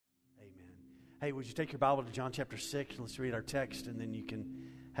Hey, would you take your Bible to John chapter 6? Let's read our text, and then you can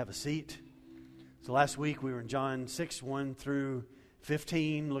have a seat. So last week we were in John 6, 1 through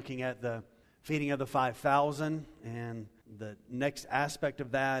 15, looking at the feeding of the 5,000. And the next aspect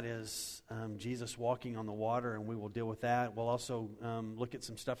of that is Jesus walking on the water, and we will deal with that. We'll also look at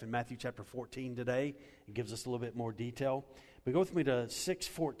some stuff in Matthew chapter 14 today. It gives us a little bit more detail. But go with me to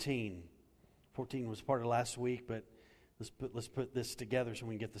 6:14. 14 was part of last week, but let's put this together so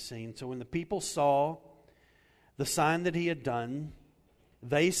we can get the scene. So when the people saw the sign that he had done,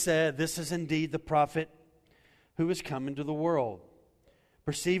 they said, "This is indeed the prophet who is come into the world."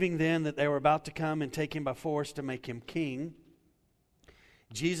 Perceiving then that they were about to come and take him by force to make him king,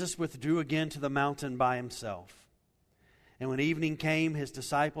 Jesus withdrew again to the mountain by himself. And when evening came, his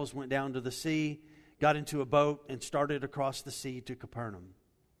disciples went down to the sea, got into a boat, and started across the sea to Capernaum.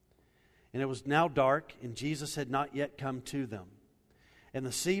 And it was now dark, and Jesus had not yet come to them. And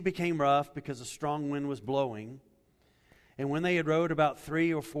the sea became rough because a strong wind was blowing. And when they had rowed about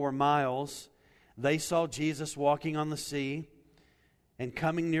 3 or 4 miles, they saw Jesus walking on the sea and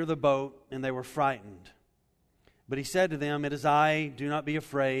coming near the boat, and they were frightened. But he said to them, "It is I, do not be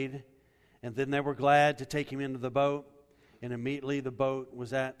afraid." And then they were glad to take him into the boat, and immediately the boat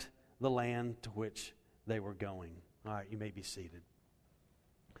was at the land to which they were going. All right, you may be seated.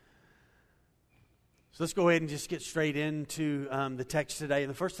 So let's go ahead and just get straight into the text today. And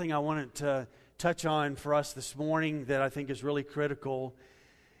the first thing I wanted to touch on for us this morning that I think is really critical,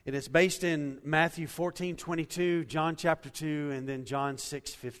 and it's based in Matthew 14:22, John chapter 2, and then John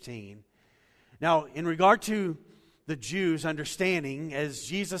 6:15. Now, in regard to the Jews' understanding, as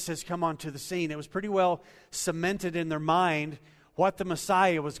Jesus has come onto the scene, it was pretty well cemented in their mind what the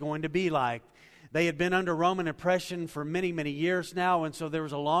Messiah was going to be like. They had been under Roman oppression for many, many years now, and so there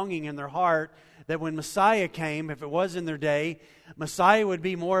was a longing in their heart that when Messiah came, if it was in their day, Messiah would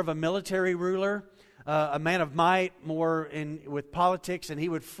be more of a military ruler, a man of might, more with politics, and he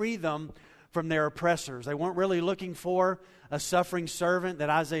would free them from their oppressors. They weren't really looking for a suffering servant that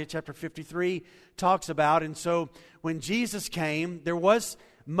Isaiah chapter 53 talks about. And so when Jesus came, there was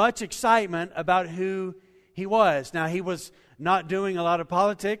much excitement about who he was. Now, he was not doing a lot of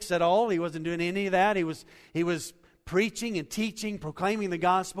politics at all. He wasn't doing any of that. He was preaching and teaching, proclaiming the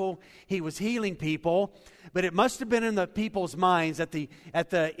gospel. He was healing people. But it must have been in the people's minds at the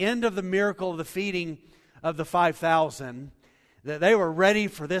end of the miracle of the feeding of the 5,000 that they were ready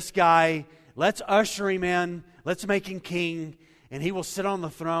for this guy. Let's usher him in. Let's make him king. And he will sit on the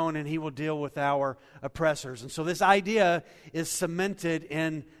throne and he will deal with our oppressors. And so this idea is cemented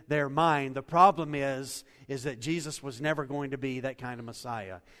in their mind. The problem is that Jesus was never going to be that kind of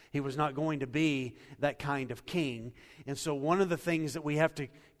Messiah. He was not going to be that kind of king. And so one of the things that we have to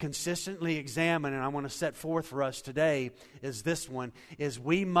consistently examine, and I want to set forth for us today, is this one, is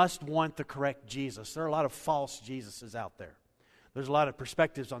we must want the correct Jesus. There are a lot of false Jesuses out there. There's a lot of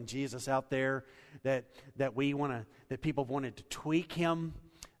perspectives on Jesus out there that people have wanted to tweak him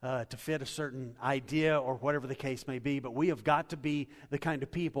to fit a certain idea or whatever the case may be. But we have got to be the kind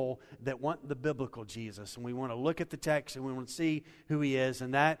of people that want the biblical Jesus. And we want to look at the text and we want to see who he is.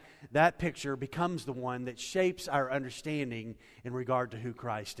 And that picture becomes the one that shapes our understanding in regard to who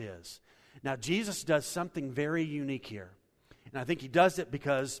Christ is. Now, Jesus does something very unique here. And I think he does it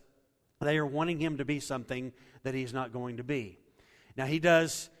because they are wanting him to be something that he's not going to be. Now, he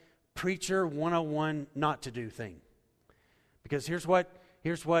does preacher 101 not to do thing. Because here's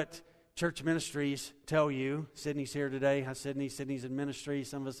what church ministries tell you. Sydney's here today. Hi, Sydney. Sydney's in ministry.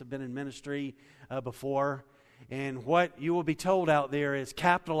 Some of us have been in ministry before. And what you will be told out there is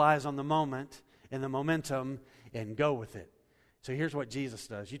capitalize on the moment and the momentum and go with it. So here's what Jesus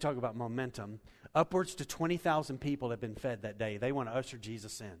does. You talk about momentum. Upwards to 20,000 people have been fed that day. They want to usher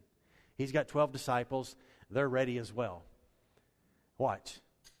Jesus in. He's got 12 disciples. They're ready as well. Watch.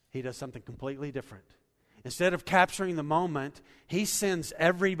 He does something completely different. Instead of capturing the moment, he sends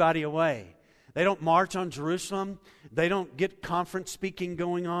everybody away. They don't march on Jerusalem. They don't get conference speaking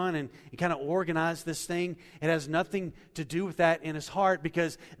going on and kind of organize this thing. It has nothing to do with that in his heart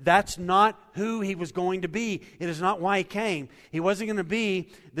because that's not who he was going to be. It is not why he came. He wasn't going to be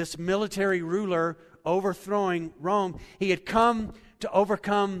this military ruler overthrowing Rome. He had come to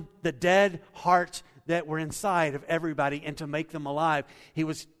overcome the dead hearts that were inside of everybody and to make them alive. He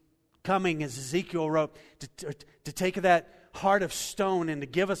was coming, as Ezekiel wrote, to take that heart of stone and to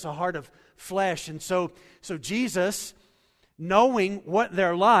give us a heart of flesh. And so Jesus, knowing what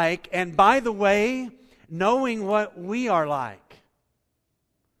they're like, and by the way, knowing what we are like.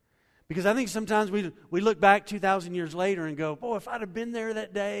 Because I think sometimes we look back 2,000 years later and go, boy, if I'd have been there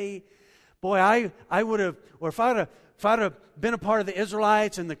that day, boy, I would have, or if I'd have have been a part of the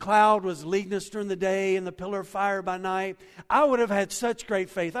Israelites and the cloud was leading us during the day and the pillar of fire by night, I would have had such great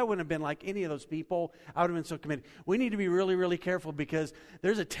faith. I wouldn't have been like any of those people. I would have been so committed. We need to be really, really careful because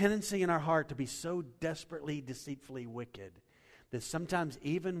there's a tendency in our heart to be so desperately, deceitfully wicked that sometimes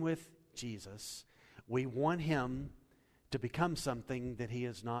even with Jesus, we want him to become something that he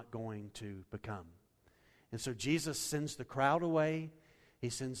is not going to become. And so Jesus sends the crowd away. He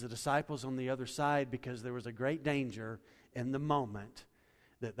sends the disciples on the other side because there was a great danger in the moment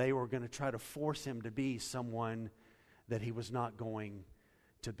that they were going to try to force him to be someone that he was not going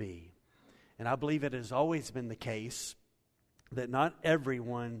to be. And I believe it has always been the case that not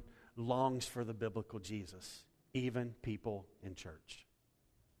everyone longs for the biblical Jesus, even people in church.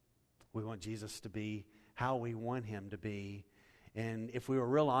 We want Jesus to be how we want him to be. And if we were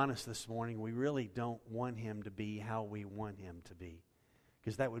real honest this morning, we really don't want him to be how we want him to be.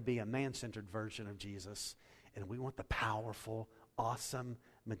 Because that would be a man-centered version of Jesus. And we want the powerful, awesome,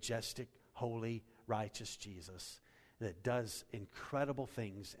 majestic, holy, righteous Jesus that does incredible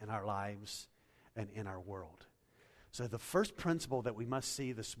things in our lives and in our world. So the first principle that we must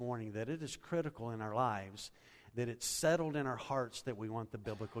see this morning, that it is critical in our lives, that it's settled in our hearts that we want the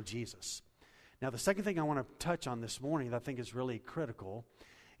biblical Jesus. Now, the second thing I want to touch on this morning that I think is really critical,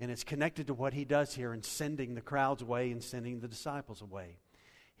 and it's connected to what he does here in sending the crowds away and sending the disciples away.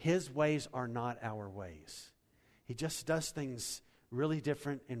 His ways are not our ways. He just does things really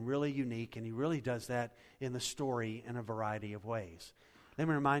different and really unique, and he really does that in the story in a variety of ways. Let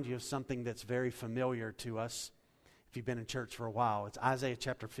me remind you of something that's very familiar to us if you've been in church for a while. It's Isaiah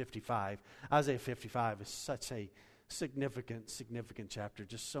chapter 55. Isaiah 55 is such a significant chapter.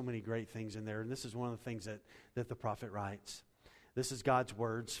 Just so many great things in there. And this is one of the things that the prophet writes. This is God's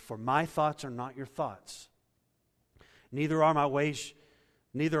words. For my thoughts are not your thoughts. Neither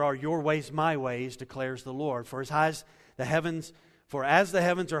are your ways my ways, declares the Lord. For as the heavens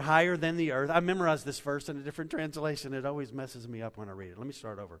are higher than the earth. I memorized this verse in a different translation. It always messes me up when I read it. Let me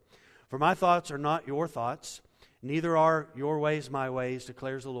start over. For my thoughts are not your thoughts, neither are your ways my ways,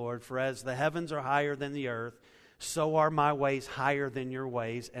 declares the Lord. For as the heavens are higher than the earth, so are my ways higher than your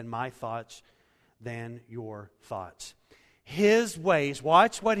ways, and my thoughts than your thoughts. His ways,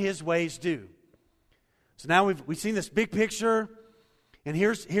 watch what his ways do. So now we've seen this big picture, and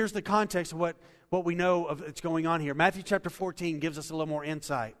here's the context of what we know of that's going on here. Matthew chapter 14 gives us a little more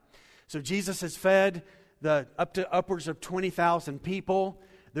insight. So Jesus has fed upwards of 20,000 people.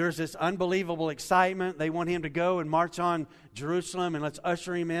 There's this unbelievable excitement. They want him to go and march on Jerusalem, and let's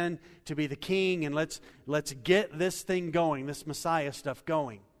usher him in to be the king, and let's get this thing going, this Messiah stuff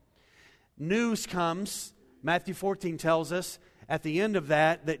going. News comes, Matthew 14 tells us, at the end of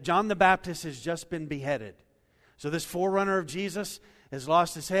that John the Baptist has just been beheaded. So this forerunner of Jesus has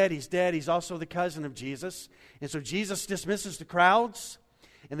lost his head. He's dead. He's also the cousin of Jesus. And so Jesus dismisses the crowds.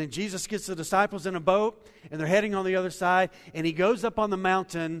 And then Jesus gets the disciples in a boat, and they're heading on the other side. And he goes up on the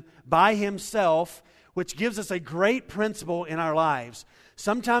mountain by himself, which gives us a great principle in our lives.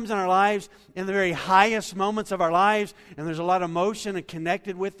 Sometimes in our lives, in the very highest moments of our lives, and there's a lot of emotion and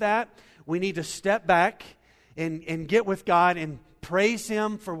connected with that, we need to step back and get with God and praise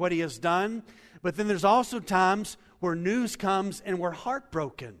him for what he has done. But then there's also times where news comes and we're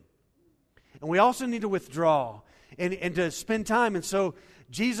heartbroken. And we also need to withdraw and to spend time. And so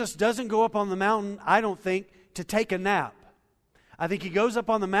Jesus doesn't go up on the mountain, I don't think, to take a nap. I think he goes up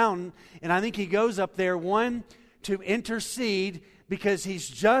on the mountain, and I think he goes up there, one, to intercede, because he's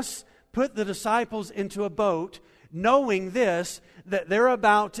just put the disciples into a boat, knowing this, that they're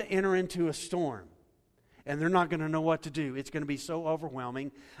about to enter into a storm. And they're not going to know what to do. It's going to be so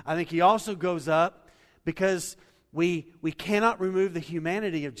overwhelming. I think he also goes up because we cannot remove the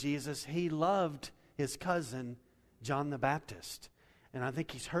humanity of Jesus. He loved his cousin, John the Baptist. And I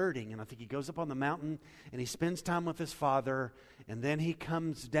think he's hurting, and I think he goes up on the mountain, and he spends time with his father, and then he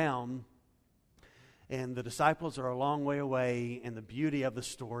comes down, and the disciples are a long way away, and the beauty of the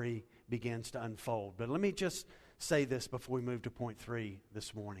story begins to unfold. But let me just say this before we move to point 3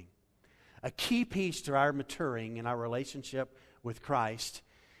 this morning. A key piece to our maturing in our relationship with Christ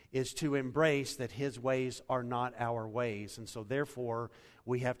is to embrace that his ways are not our ways. And so therefore,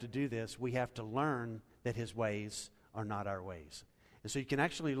 we have to do this. We have to learn that his ways are not our ways. And so you can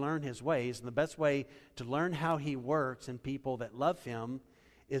actually learn his ways. And the best way to learn how he works in people that love him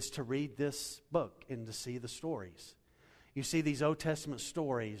is to read this book and to see the stories. You see these Old Testament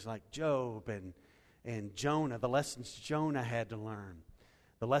stories like Job and Jonah, the lessons Jonah had to learn,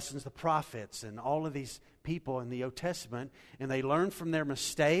 the lessons the prophets and all of these people in the Old Testament, and they learn from their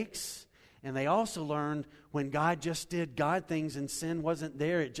mistakes, And they also learned when God just did God things and sin wasn't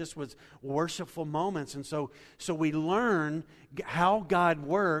there. It just was worshipful moments. And so we learn how God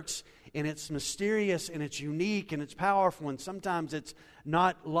works, and it's mysterious and it's unique and it's powerful, and sometimes it's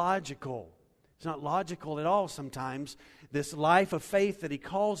not logical. It's not logical at all sometimes, this life of faith that He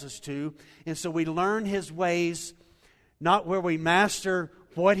calls us to. And so we learn His ways, not where we master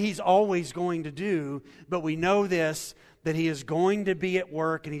what He's always going to do, but we know this, that He is going to be at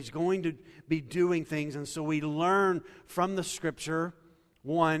work and He's going to be doing things. And so we learn from the Scripture,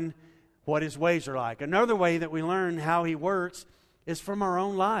 one, what His ways are like. Another way that we learn how He works is from our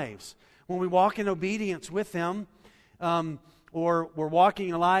own lives. When we walk in obedience with Him, or we're walking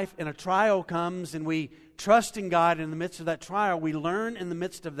in life and a trial comes and we trust in God in the midst of that trial, we learn in the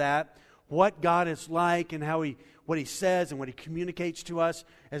midst of that what God is like and what He says and what He communicates to us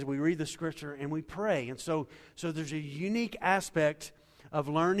as we read the Scripture and we pray. And so there's a unique aspect of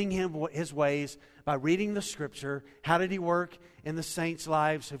learning His ways by reading the Scripture. How did He work in the saints'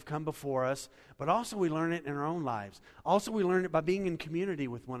 lives who've come before us? But also we learn it in our own lives. Also we learn it by being in community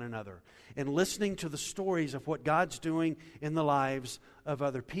with one another and listening to the stories of what God's doing in the lives of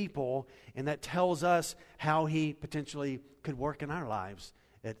other people. And that tells us how He potentially could work in our lives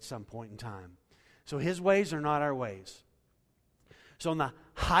at some point in time. So His ways are not our ways. So in the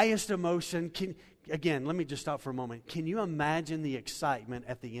highest emotion, again, let me just stop for a moment. Can you imagine the excitement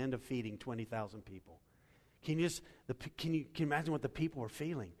at the end of feeding 20,000 people? Can you imagine what the people were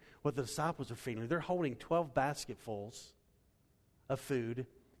feeling, what the disciples are feeling? They're holding 12 basketfuls of food,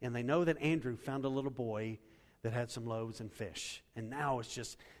 and they know that Andrew found a little boy that had some loaves and fish. And now it's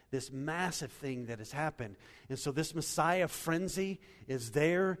just this massive thing that has happened. And so this Messiah frenzy is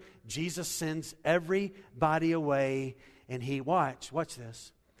there. Jesus sends everybody away, and He, watch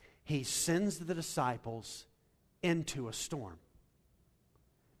this, He sends the disciples into a storm.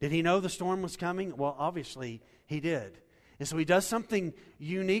 Did He know the storm was coming? Well, obviously He did. And so He does something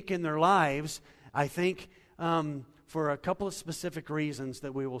unique in their lives, I think, for a couple of specific reasons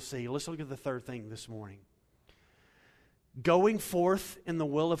that we will see. Let's look at the third thing this morning. Going forth in the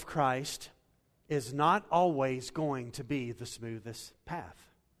will of Christ is not always going to be the smoothest path.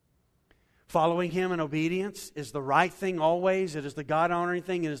 Following Him in obedience is the right thing always. It is the God-honoring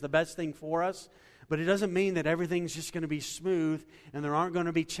thing. It is the best thing for us. But it doesn't mean that everything's just going to be smooth and there aren't going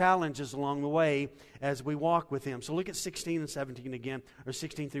to be challenges along the way as we walk with Him. So look at 16 and 17 again, or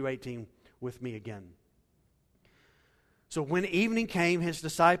 16 through 18 with me again. So when evening came, His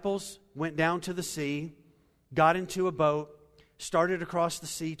disciples went down to the sea, got into a boat, started across the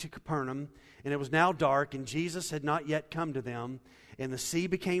sea to Capernaum, and it was now dark, and Jesus had not yet come to them, and the sea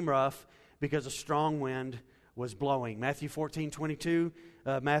became rough because a strong wind was blowing. Matthew 14:22,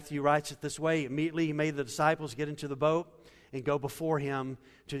 Matthew writes it this way: immediately He made the disciples get into the boat and go before Him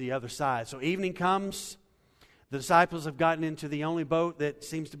to the other side. So evening comes. The disciples have gotten into the only boat that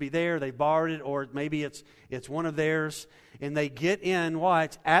seems to be there. They borrowed it, or maybe it's one of theirs. And they get in,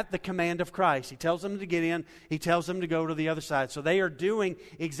 what? At the command of Christ. He tells them to get in. He tells them to go to the other side. So they are doing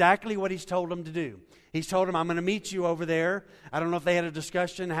exactly what He's told them to do. He's told them, I'm going to meet you over there. I don't know if they had a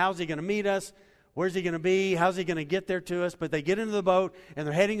discussion. How's He going to meet us? Where's He going to be? How's He going to get there to us? But they get into the boat and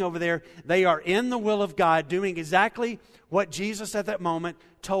they're heading over there. They are in the will of God, doing exactly what Jesus at that moment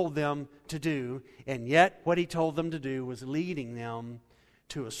told them to do. And yet what He told them to do was leading them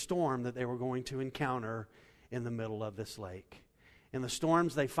to a storm that they were going to encounter in the middle of this lake. And the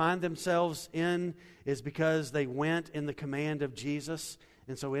storms they find themselves in is because they went in the command of Jesus.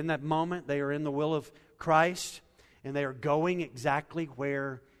 And so in that moment, they are in the will of Christ, and they are going exactly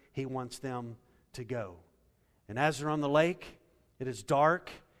where He wants them to go. And as they're on the lake, it is dark.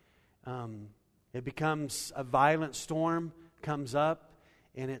 It becomes a violent storm, comes up,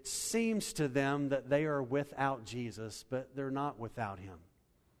 and it seems to them that they are without Jesus, but they're not without Him.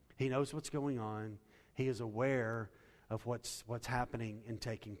 He knows what's going on. He is aware of what's happening and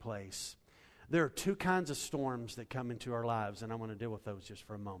taking place. There are two kinds of storms that come into our lives, and I want to deal with those just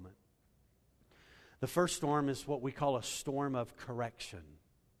for a moment. The first storm is what we call a storm of correction.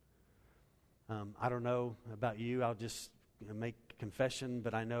 I don't know about you. I'll just make confession,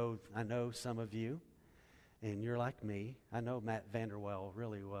 but I know some of you, and you're like me. I know Matt Vanderwell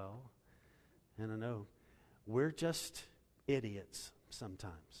really well, and I know we're just idiots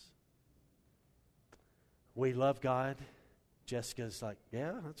sometimes. We love God. Jessica's like,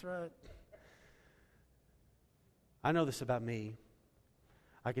 yeah, that's right. I know this about me.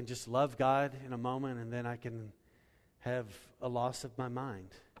 I can just love God in a moment, and then I can have a loss of my mind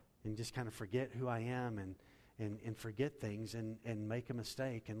and just kind of forget who I am and forget things and make a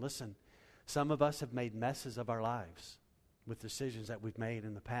mistake. And listen, some of us have made messes of our lives. with decisions that we've made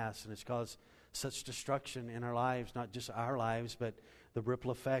in the past, and it's caused such destruction in our lives, not just our lives, but the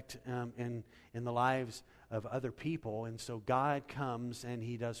ripple effect in the lives of other people. And so God comes and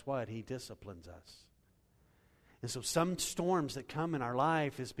He does what? He disciplines us. And so some storms that come in our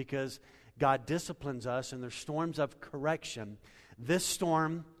life is because God disciplines us, and there's storms of correction. This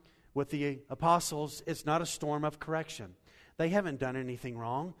storm with the apostles, it's not a storm of correction. They haven't done anything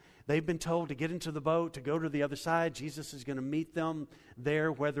wrong. They've been told to get into the boat, to go to the other side. Jesus is going to meet them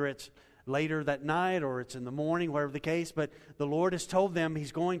there, whether it's later that night or it's in the morning, whatever the case. But the Lord has told them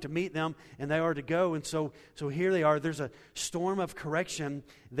He's going to meet them, and they are to go. And so here they are. There's a storm of correction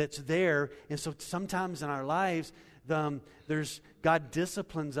that's there. And so sometimes in our lives, God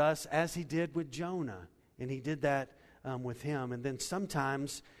disciplines us as He did with Jonah. And He did that with him. And then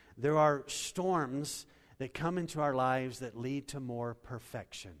sometimes there are storms that come into our lives that lead to more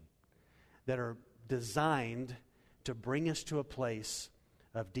perfection, that are designed to bring us to a place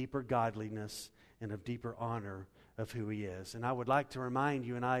of deeper godliness and of deeper honor of who He is. And I would like to remind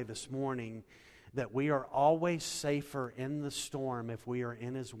you and I this morning that we are always safer in the storm if we are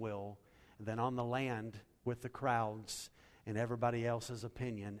in His will than on the land with the crowds and everybody else's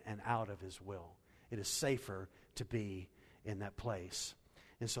opinion and out of His will. It is safer to be in that place.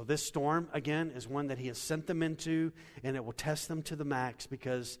 And so this storm, again, is one that He has sent them into, and it will test them to the max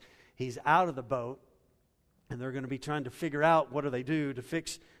because He's out of the boat, and they're going to be trying to figure out what do they do to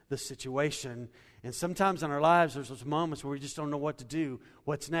fix the situation. And sometimes in our lives, there's those moments where we just don't know what to do.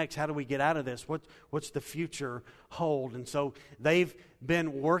 What's next? How do we get out of this? What's the future hold? And so they've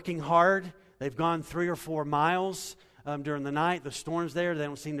been working hard. They've gone 3 or 4 miles during the night. The storm's there. They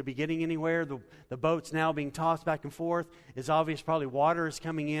don't seem to be getting anywhere. The boat's now being tossed back and forth. It's obvious probably water is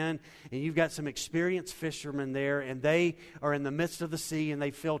coming in. And you've got some experienced fishermen there, and they are in the midst of the sea, and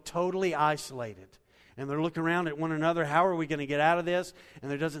they feel totally isolated. And they're looking around at one another. How are we going to get out of this? And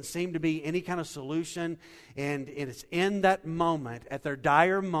there doesn't seem to be any kind of solution. And it's in that moment, at their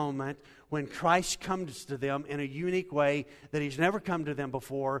dire moment, when Christ comes to them in a unique way that He's never come to them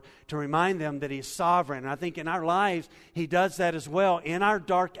before, to remind them that He's sovereign. And I think in our lives, He does that as well. In our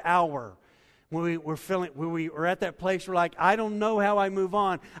dark hour, when we're at that place where like, I don't know how I move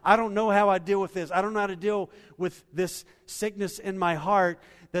on. I don't know how I deal with this. I don't know how to deal with this sickness in my heart.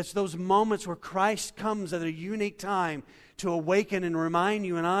 That's those moments where Christ comes at a unique time to awaken and remind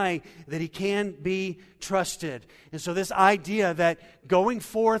you and I that He can be trusted. And so this idea that going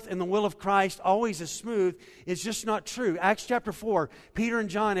forth in the will of Christ always is smooth is just not true. Acts chapter 4, Peter and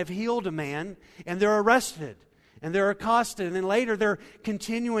John have healed a man, and they're arrested, and they're accosted, and then later they're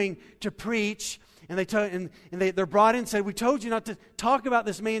continuing to preach. And they're brought in and said, we told you not to talk about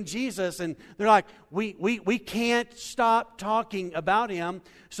this man Jesus. And they're like, we can't stop talking about him.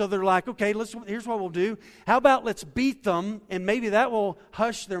 So they're like, okay, here's what we'll do. How about let's beat them, and maybe that will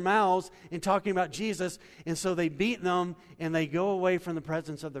hush their mouths in talking about Jesus. And so they beat them, and they go away from the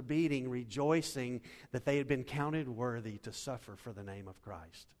presence of their beating, rejoicing that they had been counted worthy to suffer for the name of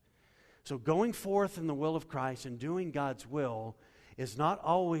Christ. So going forth in the will of Christ and doing God's will is not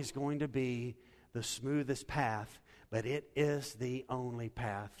always going to be the smoothest path, but it is the only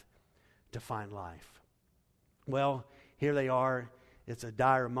path to find life. Well, here they are. It's a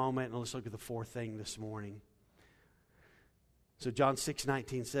dire moment, and let's look at the fourth thing this morning. So John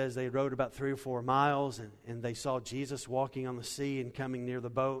 6:19 says they rode about 3 or 4 miles, and they saw Jesus walking on the sea and coming near the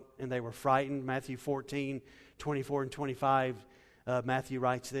boat, and they were frightened. Matthew 14:24 and 25, Matthew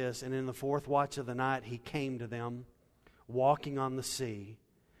writes this, and in the 4th watch of the night He came to them, walking on the sea.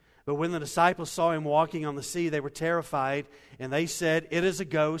 But when the disciples saw Him walking on the sea, they were terrified, and they said, it is a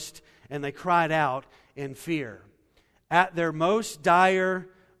ghost, and they cried out in fear. At their most dire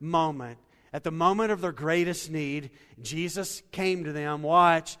moment, at the moment of their greatest need, Jesus came to them,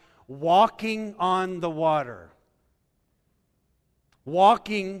 watch, walking on the water.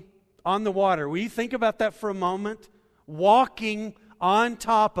 Walking on the water. Will you think about that for a moment? Walking on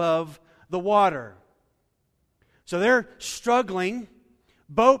top of the water. So they're struggling.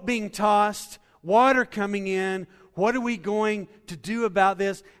 Boat being tossed, water coming in. What are we going to do about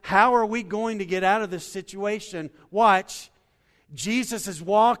this? How are we going to get out of this situation? Watch. Jesus is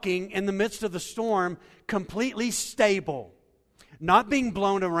walking in the midst of the storm, completely stable, not being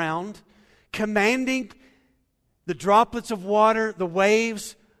blown around, commanding the droplets of water, the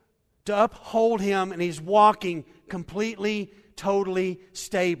waves, to uphold Him, and He's walking completely totally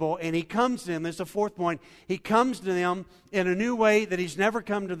stable. And He comes to them, there's the 4th point, He comes to them in a new way that He's never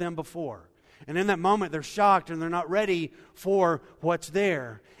come to them before. And in that moment, they're shocked and they're not ready for what's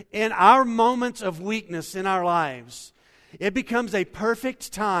there. In our moments of weakness in our lives, it becomes a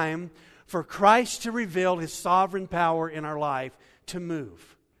perfect time for Christ to reveal His sovereign power in our life to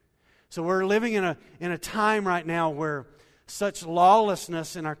move. So we're living in a time right now where such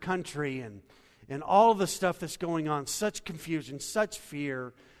lawlessness in our country and all the stuff that's going on, such confusion, such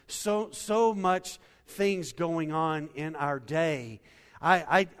fear, so much things going on in our day.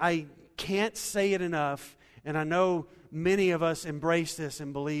 I can't say it enough, and I know many of us embrace this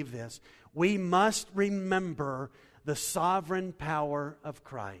and believe this. We must remember the sovereign power of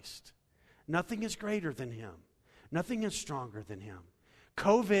Christ. Nothing is greater than Him. Nothing is stronger than Him.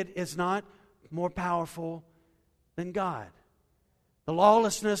 COVID is not more powerful than God. The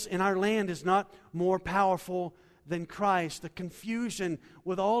lawlessness in our land is not more powerful than Christ. The confusion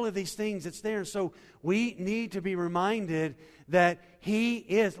with all of these things, it's there. So we need to be reminded that He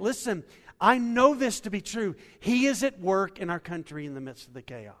is. Listen, I know this to be true. He is at work in our country in the midst of the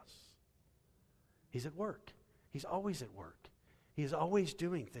chaos. He's at work. He's always at work. He is always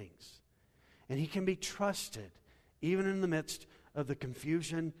doing things. And He can be trusted even in the midst of the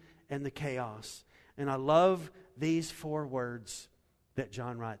confusion and the chaos. And I love these 4 words that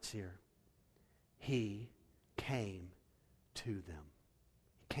John writes here. He came to them.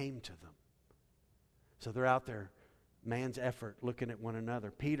 He came to them. So they're out there, man's effort, looking at one another.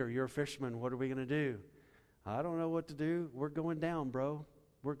 Peter, you're a fisherman. What are we going to do? I don't know what to do. We're going down, bro.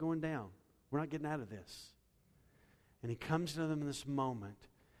 We're going down. We're not getting out of this. And He comes to them in this moment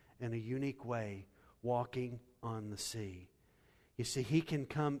in a unique way, walking on the sea. You see, He can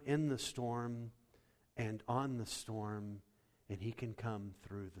come in the storm and on the storm, and He can come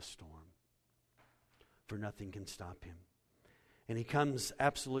through the storm. For nothing can stop Him. And He comes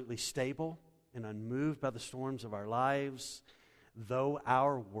absolutely stable and unmoved by the storms of our lives, though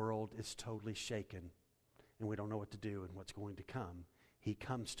our world is totally shaken and we don't know what to do and what's going to come. He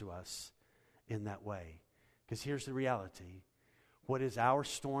comes to us in that way. Because here's the reality. What is our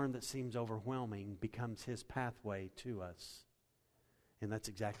storm that seems overwhelming becomes His pathway to us. And that's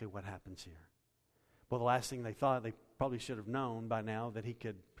exactly what happens here. Well, the last thing they thought, they probably should have known by now that He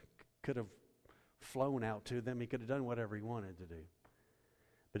could have flown out to them. He could have done whatever He wanted to do.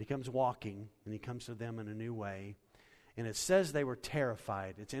 But He comes walking, and He comes to them in a new way. And it says they were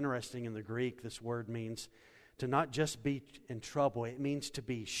terrified. It's interesting in the Greek, this word means to not just be in trouble. It means to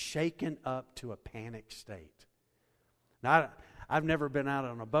be shaken up to a panic state. Now, I've never been out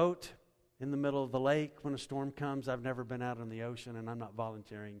on a boat in the middle of the lake when a storm comes. I've never been out on the ocean, and I'm not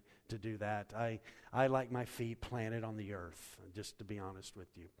volunteering to do that. I like my feet planted on the earth, just to be honest with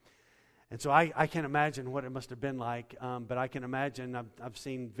you. And so I can't imagine what it must have been like, but I can imagine, I've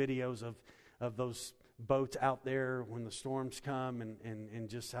seen videos of those boats out there when the storms come and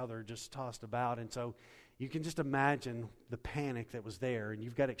just how they're just tossed about. And so you can just imagine the panic that was there. And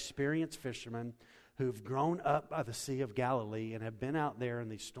you've got experienced fishermen who've grown up by the Sea of Galilee and have been out there in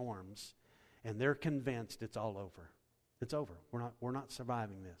these storms, and they're convinced it's all over. It's over. We're not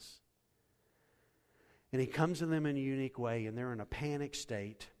surviving this. And He comes to them in a unique way, and they're in a panic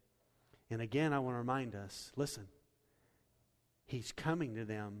state. And again, I want to remind us, listen, He's coming to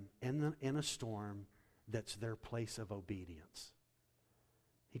them in a storm that's their place of obedience.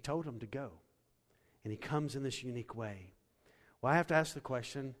 He told them to go. And He comes in this unique way. Well, I have to ask the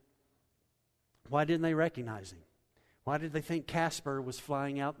question, why didn't they recognize Him? Why did they think Casper was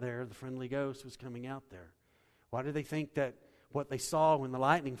flying out there, the friendly ghost was coming out there? Why did they think that what they saw when the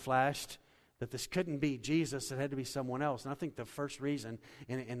lightning flashed, that this couldn't be Jesus, it had to be someone else? And I think the first reason,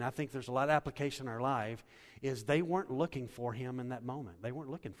 and I think there's a lot of application in our life, is they weren't looking for Him in that moment. They weren't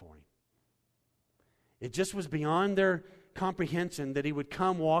looking for Him. It just was beyond their comprehension that He would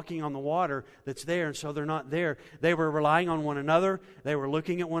come walking on the water that's there, and so they're not there. They were relying on one another. They were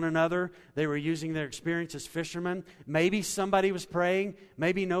looking at one another. They were using their experience as fishermen. Maybe somebody was praying.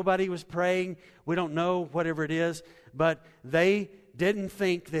 Maybe nobody was praying. We don't know, whatever it is. But they didn't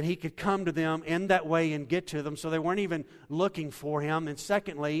think that He could come to them in that way and get to them, so they weren't even looking for Him. And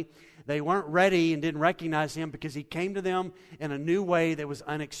secondly, they weren't ready and didn't recognize Him because He came to them in a new way that was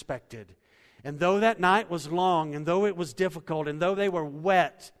unexpected. And though that night was long, and though it was difficult, and though they were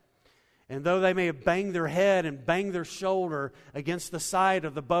wet, and though they may have banged their head and banged their shoulder against the side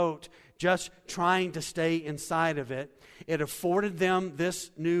of the boat, just trying to stay inside of it, it afforded them this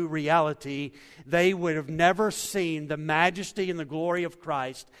new reality. They would have never seen the majesty and the glory of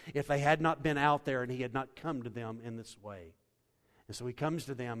Christ if they had not been out there and He had not come to them in this way. And so He comes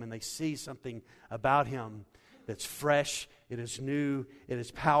to them and they see something about Him that's fresh, it is new, it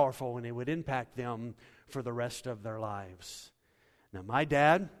is powerful, and it would impact them for the rest of their lives. Now, my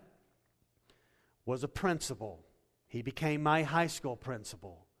dad was a principal. He became my high school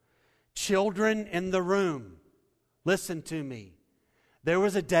principal. Children in the room, listen to me. There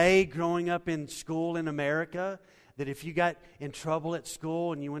was a day growing up in school in America that if you got in trouble at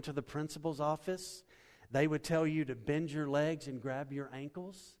school and you went to the principal's office, they would tell you to bend your legs and grab your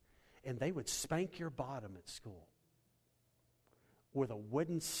ankles, and they would spank your bottom at school with a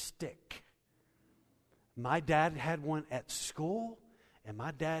wooden stick. My dad had one at school, and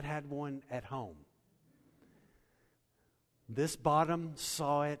my dad had one at home. This bottom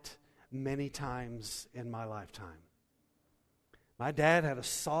saw it many times in my lifetime. My dad had a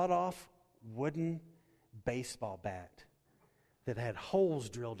sawed-off wooden baseball bat that had holes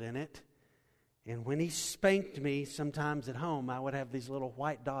drilled in it. And when he spanked me, sometimes at home, I would have these little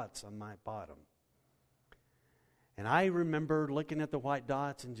white dots on my bottom. And I remember looking at the white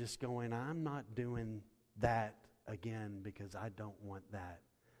dots and just going, I'm not doing that again because I don't want that.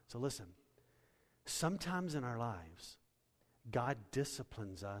 So listen, sometimes in our lives, God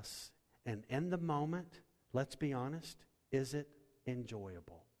disciplines us. And in the moment, let's be honest, is it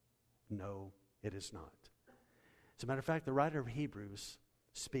enjoyable? No, it is not. As a matter of fact, the writer of Hebrews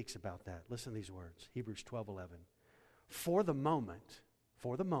speaks about that. Listen to these words. Hebrews 12:11. For the moment,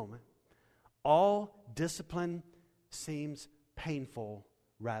 all discipline seems painful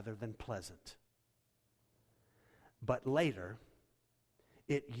rather than pleasant. But later,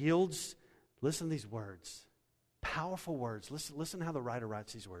 it yields, listen to these words, powerful words. Listen how the writer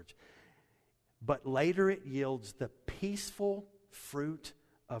writes these words. But later it yields the peaceful fruit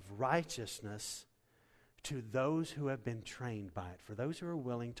of righteousness to those who have been trained by it. For those who are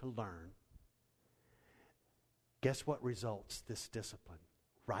willing to learn, guess what results this discipline?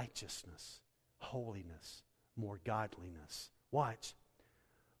 Righteousness, holiness, more godliness. Watch.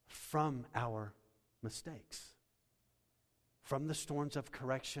 From our mistakes. From the storms of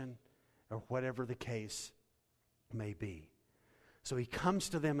correction or whatever the case may be. So he comes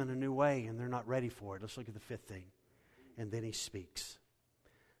to them in a new way and they're not ready for it. Let's look at the fifth thing. And then he speaks.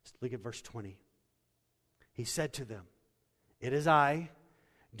 Look at verse 20. He said to them, it is I,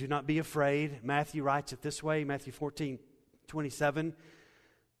 do not be afraid. Matthew writes it this way, Matthew 14:27.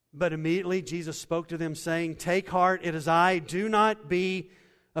 But immediately Jesus spoke to them saying, take heart, it is I, do not be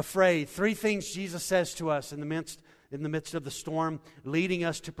afraid. Three things Jesus says to us in the midst of the storm, leading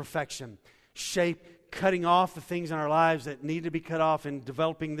us to perfection. Cutting off the things in our lives that need to be cut off and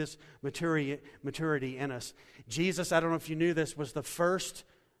developing this maturity in us. Jesus, I don't know if you knew this, was the first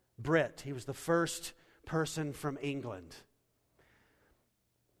Brit. He was the first person from England.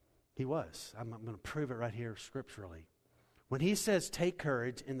 He was. I'm going to prove it right here scripturally. When he says take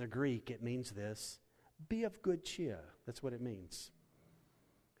courage in the Greek, it means this: be of good cheer. That's what it means.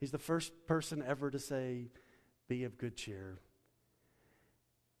 He's the first person ever to say, be of good cheer.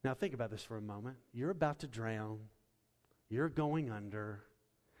 Now think about this for a moment. You're about to drown. You're going under.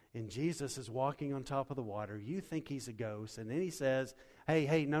 And Jesus is walking on top of the water. You think he's a ghost. And then he says,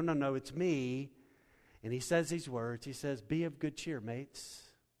 hey, no, it's me. And he says these words. He says, be of good cheer, mates.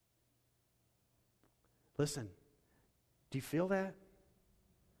 Listen, do you feel that?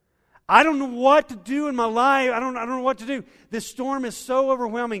 I don't know what to do in my life. I don't know what to do. This storm is so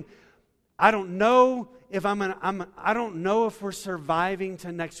overwhelming. I don't know if I don't know if we're surviving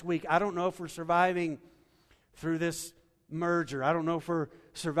to next week. I don't know if we're surviving through this merger. I don't know if we're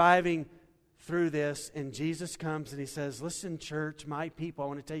surviving through this. And Jesus comes and he says, listen, church, my people, I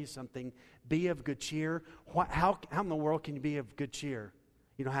want to tell you something. Be of good cheer. How in the world can you be of good cheer?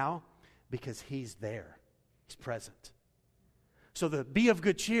 You know how? Because he's there. He's present. So the be of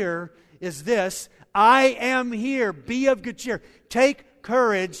good cheer is this: I am here. Be of good cheer. Take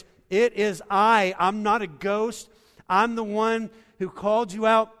courage. It is I. I'm not a ghost. I'm the one who called you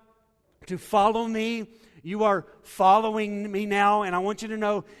out to follow me. You are following me now, and I want you to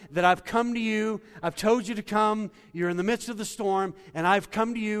know that I've come to you. I've told you to come. You're in the midst of the storm, and I've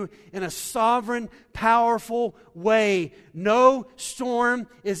come to you in a sovereign, powerful way. No storm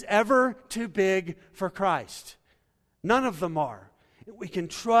is ever too big for Christ. None of them are. We can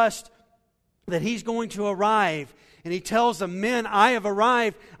trust that he's going to arrive. And he tells them, men, I have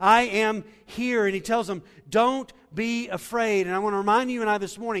arrived. I am here. And he tells them, don't be afraid. And I want to remind you and I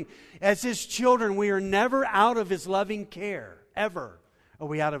this morning, as his children, we are never out of his loving care. Ever are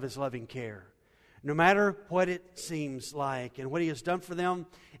we out of his loving care. No matter what it seems like. And what he has done for them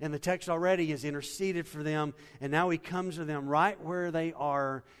in the text already, he has interceded for them. And now he comes to them right where they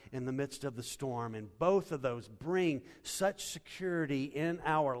are in the midst of the storm. And both of those bring such security in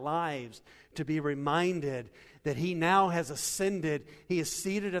our lives to be reminded that he now has ascended. He is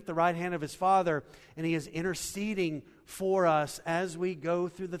seated at the right hand of his Father. And he is interceding for us as we go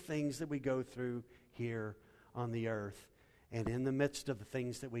through the things that we go through here on the earth. And in the midst of the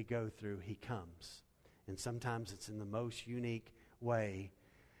things that we go through, he comes. And sometimes it's in the most unique way.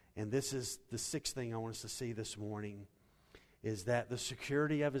 And this is the sixth thing I want us to see this morning, is that the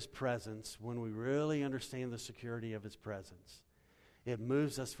security of His presence, when we really understand the security of His presence, it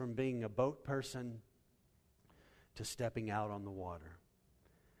moves us from being a boat person to stepping out on the water.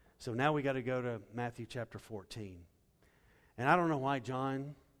 So now we got to go to Matthew chapter 14. And I don't know why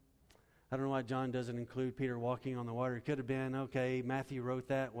John doesn't include Peter walking on the water. It could have been, okay, Matthew wrote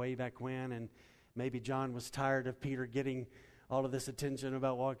that way back when, and maybe John was tired of Peter getting all of this attention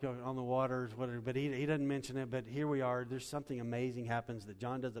about walking on the water, whatever, but he doesn't mention it. But here we are. There's something amazing happens that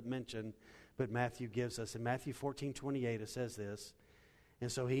John doesn't mention, but Matthew gives us. In Matthew 14:28, it says this.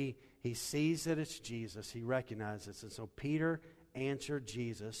 And so he sees that it's Jesus. He recognizes. And so Peter answered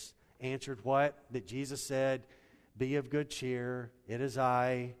Jesus. Answered what? That Jesus said, "Be of good cheer. It is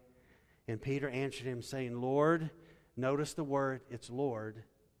I." And Peter answered him, saying, "Lord," notice the word, it's Lord,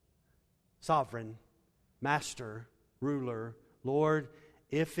 sovereign, master, ruler, "Lord,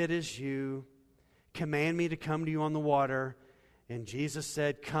 if it is you, command me to come to you on the water." And Jesus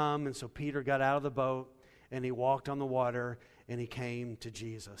said, "Come." And so Peter got out of the boat and he walked on the water and he came to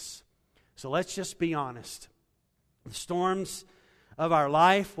Jesus. So let's just be honest. The storms of our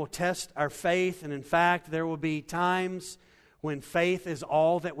life will test our faith, and in fact, there will be times when faith is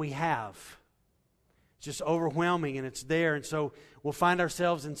all that we have. It's just overwhelming and it's there. And so we'll find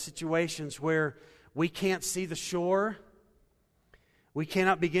ourselves in situations where we can't see the shore. We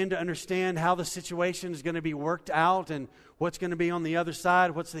cannot begin to understand how the situation is going to be worked out and what's going to be on the other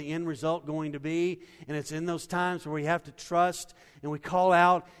side, what's the end result going to be. And it's in those times where we have to trust, and we call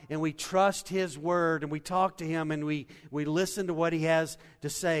out and we trust His Word, and we talk to Him, and we listen to what He has to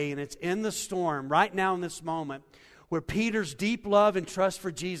say. And it's in the storm, right now in this moment, where Peter's deep love and trust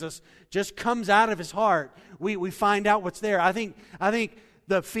for Jesus just comes out of his heart. We find out what's there. I think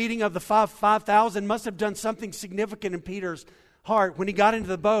the feeding of the 5,000 must have done something significant in Peter's heart. When he got into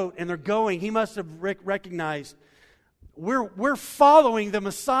the boat and they're going, he must have recognized, we're following the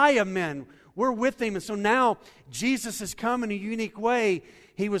Messiah men. We're with Him. And so now Jesus has come in a unique way.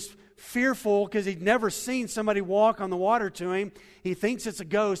 He was fearful because he'd never seen somebody walk on the water to him. He thinks it's a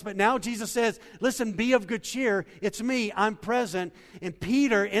ghost. But now Jesus says, "Listen, be of good cheer. It's me. I'm present." And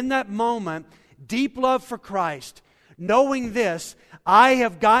Peter, in that moment, deep love for Christ, knowing this, I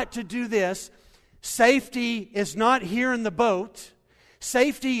have got to do this. Safety is not here in the boat.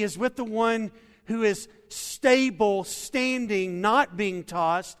 Safety is with the one who is stable, standing, not being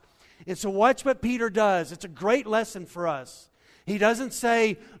tossed. And so watch what Peter does. It's a great lesson for us. He doesn't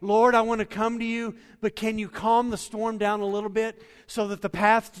say, "Lord, I want to come to you, but can you calm the storm down a little bit so that the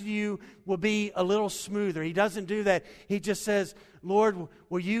path to you will be a little smoother?" He doesn't do that. He just says, "Lord,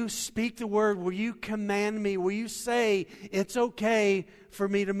 will you speak the word? Will you command me? Will you say it's okay for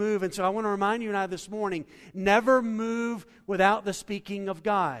me to move?" And so I want to remind you and I this morning, never move without the speaking of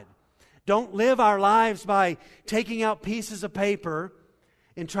God. Don't live our lives by taking out pieces of paper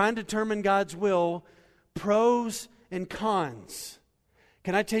and trying to determine God's will, pros and cons.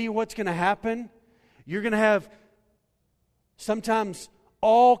 Can I tell you what's going to happen? You're going to have sometimes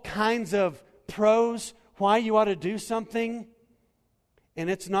all kinds of pros why you ought to do something, and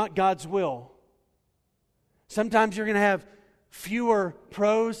it's not God's will. Sometimes you're going to have fewer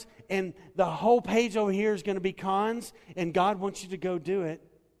pros, and the whole page over here is going to be cons, and God wants you to go do it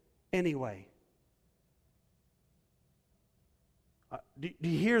anyway. Do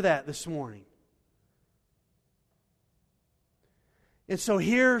you hear that this morning? And so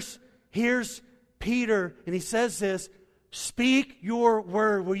here's Peter, and he says this, "Speak your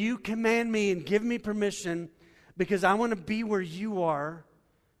word. Will you command me and give me permission? Because I want to be where you are.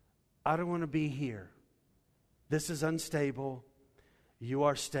 I don't want to be here. This is unstable. You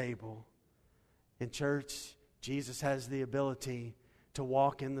are stable." In church, Jesus has the ability to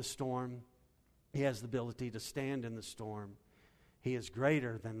walk in the storm. He has the ability to stand in the storm. He is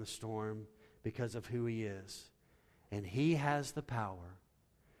greater than the storm because of who He is. And He has the power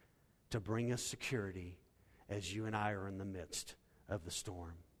to bring us security as you and I are in the midst of the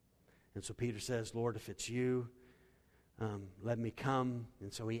storm. And so Peter says, "Lord, if it's you, let me come."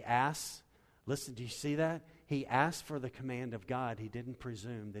 And so he asks. Listen, do you see that? He asked for the command of God. He didn't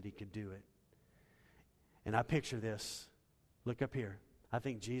presume that he could do it. And I picture this. Look up here. I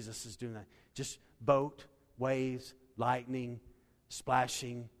think Jesus is doing that. Just boat, waves, lightning,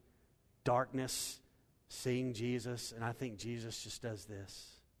 splashing, darkness, seeing Jesus. And I think Jesus just does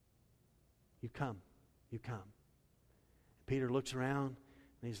this. You come. You come. Peter looks around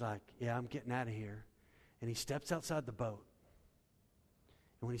and he's like, "Yeah, I'm getting out of here." And he steps outside the boat.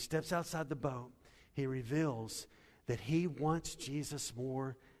 And when he steps outside the boat, he reveals that he wants Jesus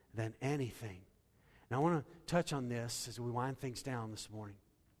more than anything. Now, I want to touch on this as we wind things down this morning.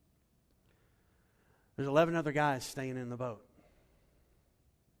 There's 11 other guys staying in the boat.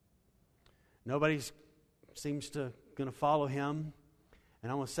 Nobody seems to going to follow him.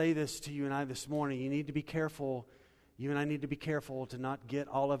 And I want to say this to you and I this morning. You need to be careful. You and I need to be careful to not get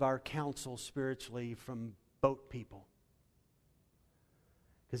all of our counsel spiritually from boat people.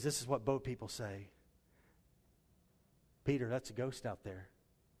 Because this is what boat people say. Peter, that's a ghost out there.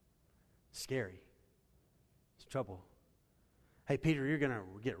 Scary. It's trouble. Hey, Peter, you're going to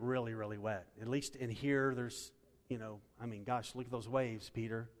get really, really wet. At least in here, there's, gosh, look at those waves,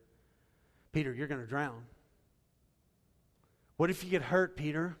 Peter. Peter, you're going to drown. What if you get hurt,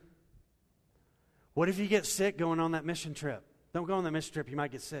 Peter? What if you get sick going on that mission trip? Don't go on that mission trip, you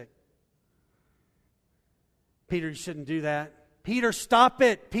might get sick. Peter, you shouldn't do that. Peter, stop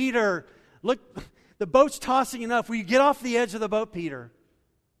it. Peter, look, the boat's tossing enough. Will you get off the edge of the boat, Peter?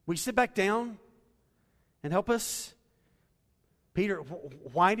 Will you sit back down and help us? Peter,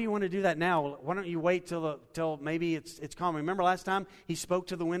 why do you want to do that now? Why don't you wait till maybe it's calm? Remember last time he spoke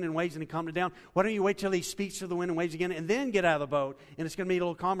to the wind and waves and he calmed it down? Why don't you wait till he speaks to the wind and waves again and then get out of the boat and it's going to be a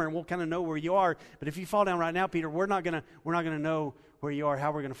little calmer and we'll kind of know where you are. But if you fall down right now, Peter, we're not going to know where you are,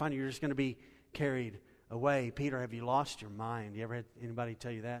 how we're going to find you. You're just going to be carried away. Peter, have you lost your mind? You ever had anybody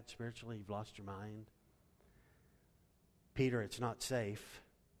tell you that spiritually? You've lost your mind? Peter, it's not safe.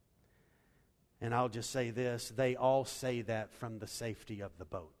 And I'll just say this, they all say that from the safety of the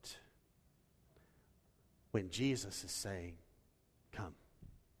boat. When Jesus is saying, come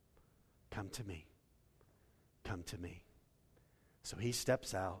to me, come to me. So he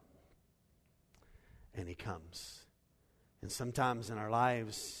steps out and he comes. And sometimes in our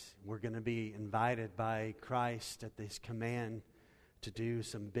lives, we're going to be invited by Christ at this command to do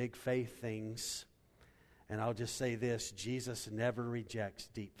some big faith things. And I'll just say this, Jesus never rejects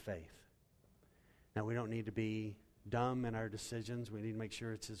deep faith. Now, we don't need to be dumb in our decisions. We need to make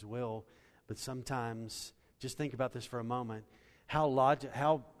sure it's His will. But sometimes, just think about this for a moment, how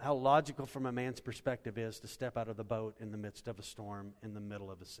logical from a man's perspective is to step out of the boat in the midst of a storm in the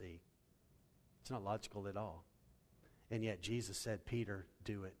middle of a sea. It's not logical at all. And yet Jesus said, Peter,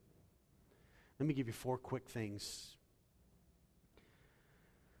 do it. Let me give you 4 quick things.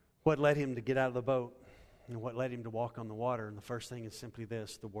 What led him to get out of the boat and what led him to walk on the water? And the first thing is simply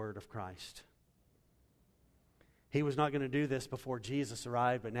this, the word of Christ. He was not going to do this before Jesus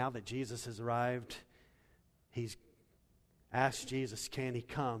arrived, but now that Jesus has arrived, he's asked Jesus, can he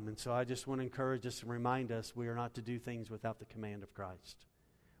come? And so I just want to encourage us and remind us we are not to do things without the command of Christ.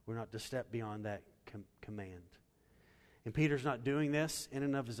 We're not to step beyond that command. And Peter's not doing this in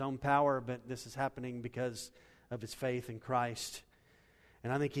and of his own power, but this is happening because of his faith in Christ.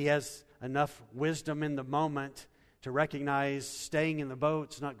 And I think he has enough wisdom in the moment to recognize staying in the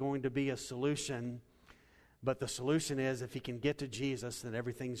boat's not going to be a solution. But the solution is if he can get to Jesus, then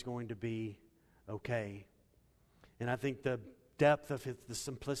everything's going to be okay. And I think the depth of the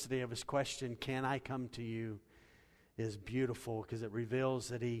simplicity of his question, can I come to you, is beautiful because it reveals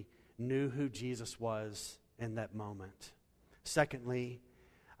that he knew who Jesus was in that moment. Secondly,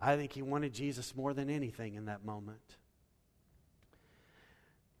 I think he wanted Jesus more than anything in that moment.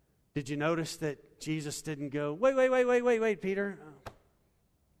 Did you notice that Jesus didn't go, wait, Peter?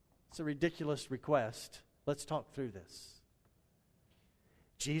 It's a ridiculous request. Let's talk through this.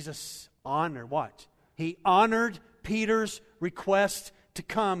 Jesus honored, watch. He honored Peter's request to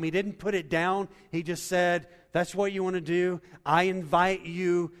come. He didn't put it down. He just said, that's what you want to do. I invite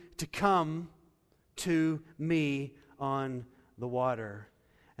you to come to me on the water.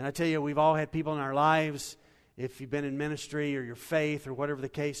 And I tell you, we've all had people in our lives, if you've been in ministry or your faith or whatever the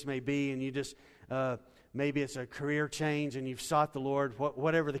case may be, and you just, maybe it's a career change and you've sought the Lord,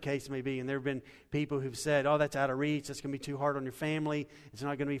 whatever the case may be. And there have been people who've said, oh, that's out of reach. That's going to be too hard on your family. It's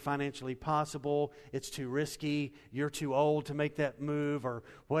not going to be financially possible. It's too risky. You're too old to make that move or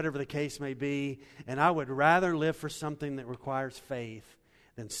whatever the case may be. And I would rather live for something that requires faith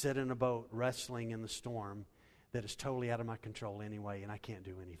than sit in a boat wrestling in the storm that is totally out of my control anyway and I can't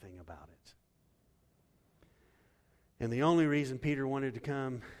do anything about it. And the only reason Peter wanted to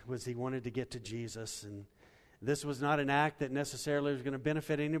come was he wanted to get to Jesus. And this was not an act that necessarily was going to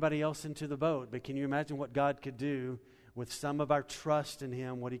benefit anybody else into the boat. But can you imagine what God could do with some of our trust in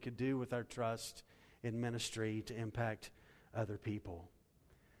Him, what He could do with our trust in ministry to impact other people?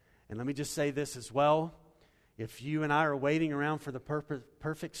 And let me just say this as well. If you and I are waiting around for the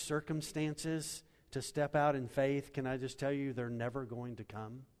perfect circumstances to step out in faith, can I just tell you they're never going to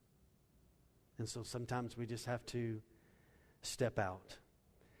come? And so sometimes we just have to step out.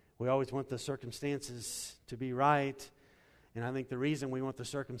 We always want the circumstances to be right. And I think the reason we want the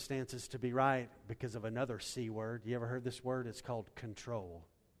circumstances to be right because of another C word. You ever heard this word? It's called control.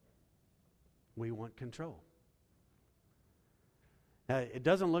 We want control. Now, it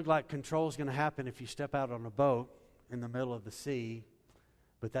doesn't look like control is going to happen if you step out on a boat in the middle of the sea,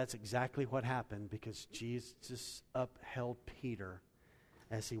 but that's exactly what happened because Jesus upheld Peter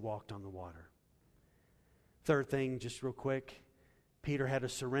as he walked on the water. Third thing, just real quick, Peter had to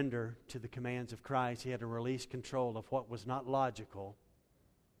surrender to the commands of Christ. He had to release control of what was not logical,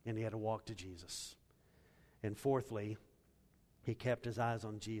 and he had to walk to Jesus. And fourthly, he kept his eyes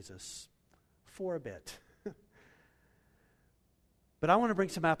on Jesus for a bit. But I want to bring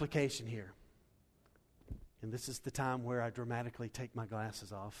some application here. And this is the time where I dramatically take my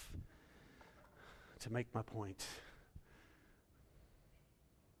glasses off to make my point.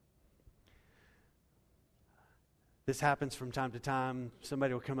 This happens from time to time.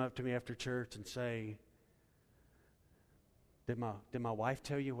 Somebody will come up to me after church and say, Did my wife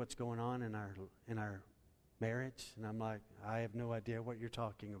tell you what's going on in our marriage? And I'm like, I have no idea what you're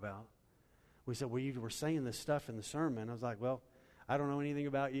talking about. We said, well, you were saying this stuff in the sermon. I was like, well, I don't know anything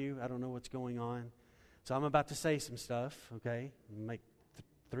about you. I don't know what's going on. So I'm about to say some stuff, okay? Make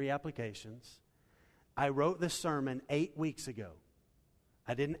 3 applications. I wrote this sermon 8 weeks ago.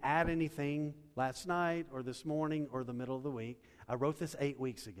 I didn't add anything last night or this morning or the middle of the week. I wrote this 8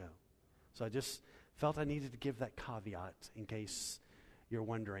 weeks ago. So I just felt I needed to give that caveat in case you're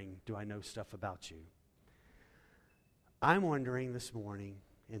wondering, do I know stuff about you? I'm wondering this morning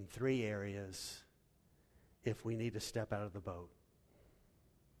in 3 areas if we need to step out of the boat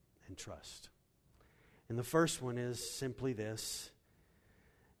and trust. And the first one is simply this,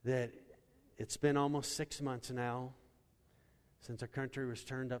 that it's been almost 6 months now since our country was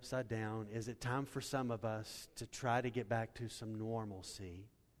turned upside down. Is it time for some of us to try to get back to some normalcy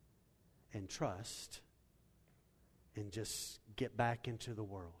and trust and just get back into the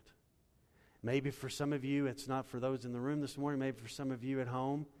world? Maybe for some of you, it's not for those in the room this morning. Maybe for some of you at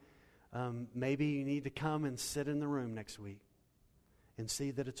home, maybe you need to come and sit in the room next week and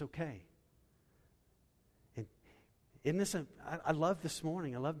see that it's okay. Isn't this I love this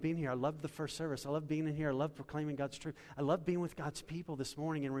morning. I love being here. I love the first service. I love being in here. I love proclaiming God's truth. I love being with God's people this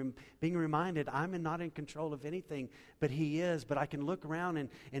morning and being reminded I'm not in control of anything, but He is. But I can look around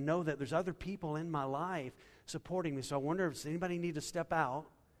and know that there's other people in my life supporting me. So I wonder if anybody need to step out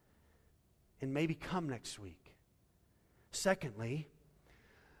and maybe come next week. Secondly,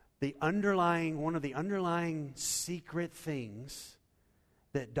 one of the underlying secret things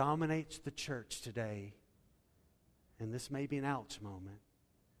that dominates the church today, and this may be an ouch moment,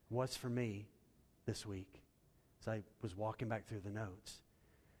 was for me this week, as I was walking back through the notes,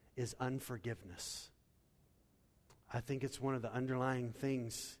 is unforgiveness. I think it's one of the underlying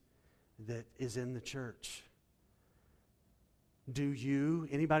things that is in the church. Do you,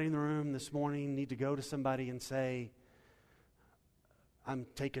 anybody in the room this morning, need to go to somebody and say, I'm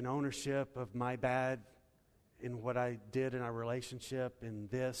taking ownership of my bad in what I did in our relationship in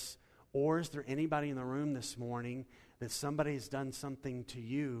this? Or is there anybody in the room this morning that somebody has done something to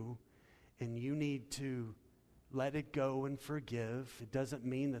you and you need to let it go and forgive? It doesn't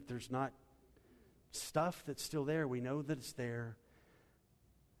mean that there's not stuff that's still there. We know that it's there.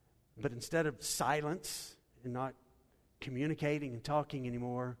 But instead of silence and not communicating and talking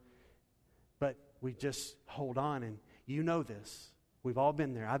anymore, but we just hold on. And you know this. We've all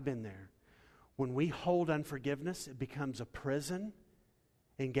been there. I've been there. When we hold unforgiveness, it becomes a prison.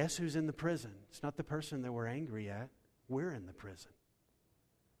 And guess who's in the prison? It's not the person that we're angry at. We're in the prison.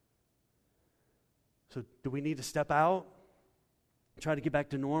 So do we need to step out? Try to get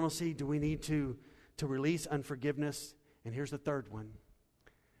back to normalcy? Do we need to release unforgiveness? And here's the third one.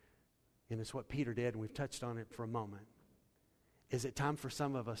 And it's what Peter did, and we've touched on it for a moment. Is it time for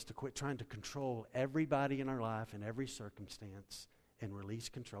some of us to quit trying to control everybody in our life in every circumstance and release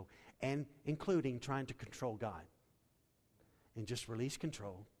control, and including trying to control God? And just release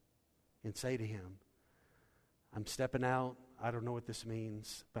control and say to Him, I'm stepping out. I don't know what this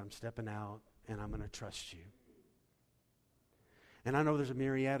means, but I'm stepping out and I'm going to trust you. And I know there's a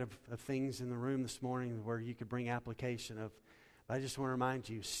myriad of things in the room this morning where you could bring application of, but I just want to remind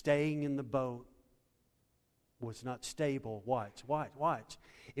you, staying in the boat was not stable. Watch.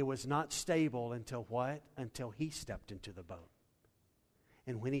 It was not stable until what? Until He stepped into the boat.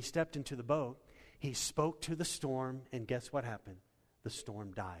 And when He stepped into the boat, He spoke to the storm, and guess what happened? The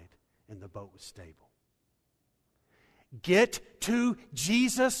storm died, and the boat was stable. Get to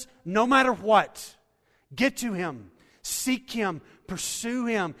Jesus no matter what. Get to Him. Seek Him. Pursue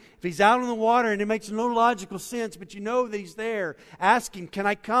Him. If He's out on the water and it makes no logical sense, but you know that He's there, ask Him, can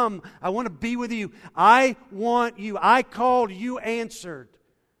I come? I want to be with you. I want you. I called, you answered.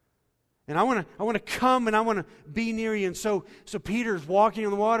 And I want to come and I want to be near you. And so Peter's walking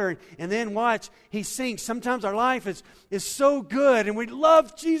on the water, and then watch, he sinks. Sometimes our life is so good and we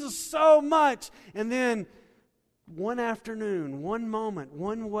love Jesus so much. And then one afternoon, one moment,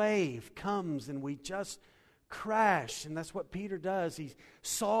 one wave comes and we just crash. And that's what Peter does. He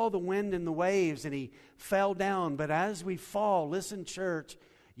saw the wind and the waves and he fell down. But as we fall, listen, church,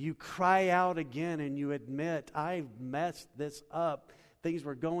 you cry out again and you admit, I messed this up. Things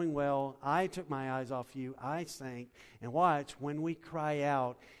were going well. I took my eyes off you. I sank. And watch, when we cry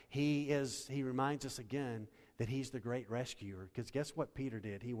out, he reminds us again that He's the great rescuer. Because guess what Peter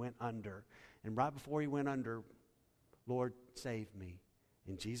did? He went under. And right before he went under, Lord, save me.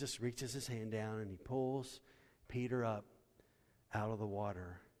 And Jesus reaches His hand down and He pulls Peter up out of the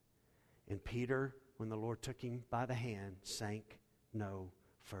water. And Peter, when the Lord took him by the hand, sank no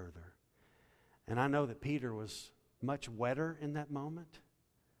further. And I know that Peter was much wetter in that moment,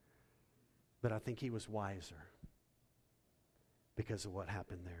 but I think he was wiser because of what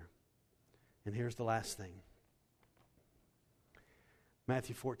happened there. And here's the last thing.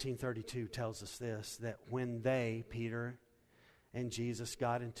 Matthew 14:32 tells us this, that when they, Peter and Jesus,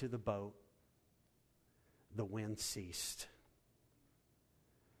 got into the boat, the wind ceased.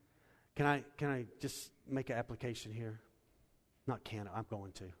 Can I just make an application here? I'm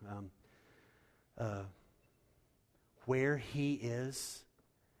going to. Where He is,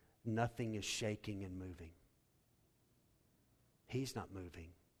 nothing is shaking and moving. He's not moving.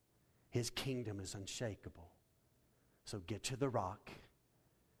 His kingdom is unshakable. So get to the rock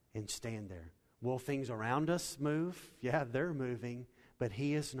and stand there. Will things around us move? Yeah, they're moving, but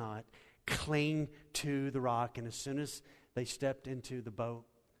He is not. Cling to the rock. And as soon as they stepped into the boat,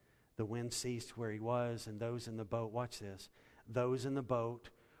 the wind ceased where He was, and those in the boat, watch this, those in the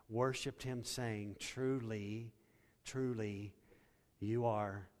boat worshiped Him, saying, Truly, truly, you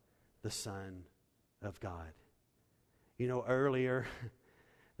are the Son of God. You know, earlier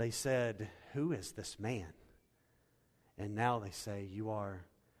they said, who is this man? And now they say, you are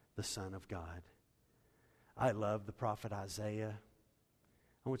the Son of God. I love the prophet Isaiah.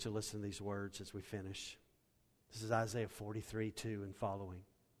 I want you to listen to these words as we finish. This is Isaiah 43:2 and following.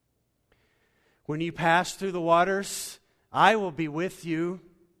 When you pass through the waters, I will be with you.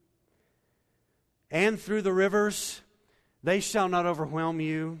 And through the rivers, they shall not overwhelm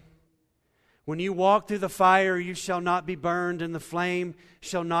you. When you walk through the fire, you shall not be burned, and the flame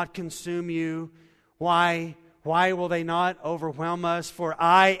shall not consume you. Why? Why will they not overwhelm us? For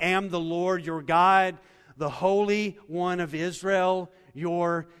I am the Lord your God, the Holy One of Israel,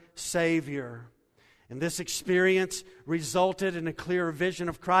 your Savior. And this experience resulted in a clearer vision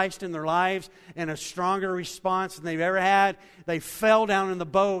of Christ in their lives and a stronger response than they've ever had. They fell down in the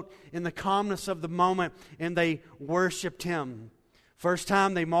boat in the calmness of the moment and they worshiped Him. First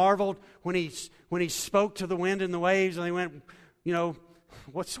time they marveled when he spoke to the wind and the waves, and they went, you know,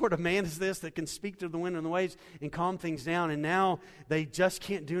 what sort of man is this that can speak to the wind and the waves and calm things down? And now they just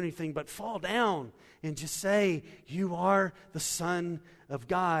can't do anything but fall down and just say, you are the Son of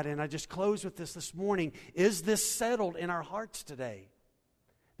God. And I just close with this morning. Is this settled in our hearts today?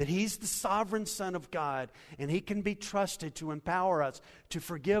 That He's the sovereign Son of God, and He can be trusted to empower us to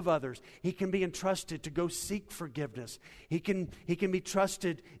forgive others. He can be entrusted to go seek forgiveness. He can be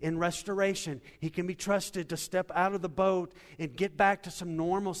trusted in restoration. He can be trusted to step out of the boat and get back to some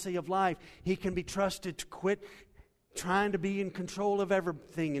normalcy of life. He can be trusted to quit trying to be in control of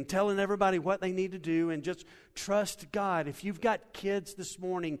everything and telling everybody what they need to do and just trust God. If you've got kids this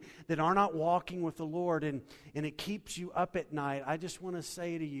morning that are not walking with the Lord and it keeps you up at night, I just want to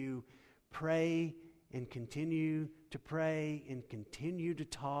say to you, pray and continue to pray and continue to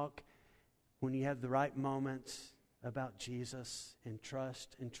talk when you have the right moments about Jesus, and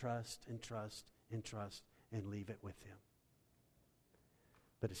trust and trust and trust and trust and leave it with Him.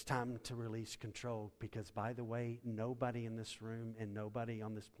 But it's time to release control, because, by the way, nobody in this room and nobody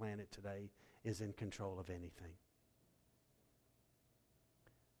on this planet today is in control of anything.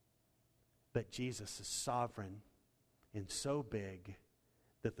 But Jesus is sovereign and so big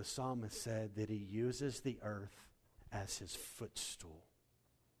that the psalmist said that He uses the earth as His footstool.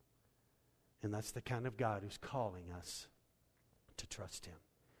 And that's the kind of God who's calling us to trust Him.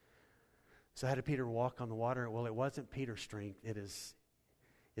 So how did Peter walk on the water? Well, it wasn't Peter's strength.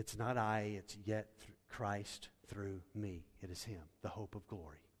 It's not I, it's yet Christ through me. It is Him, the hope of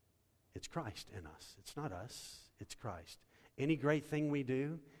glory. It's Christ in us. It's not us, it's Christ. Any great thing we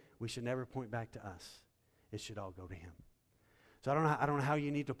do, we should never point back to us. it should all go to Him. So I don't know how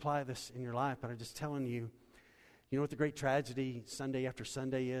you need to apply this in your life, but I'm just telling you, you know what the great tragedy Sunday after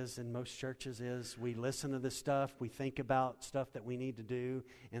Sunday is in most churches is? We listen to this stuff, we think about stuff that we need to do,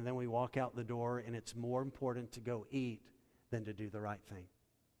 and then we walk out the door, and it's more important to go eat than to do the right thing.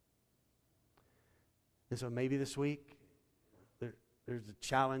 And so maybe this week, there's a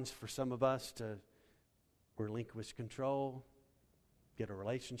challenge for some of us to relinquish control, get a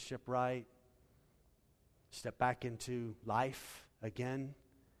relationship right, step back into life again.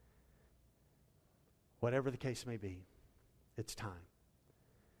 Whatever the case may be, it's time.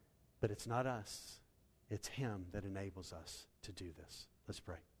 But it's not us. It's Him that enables us to do this. Let's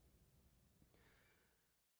pray.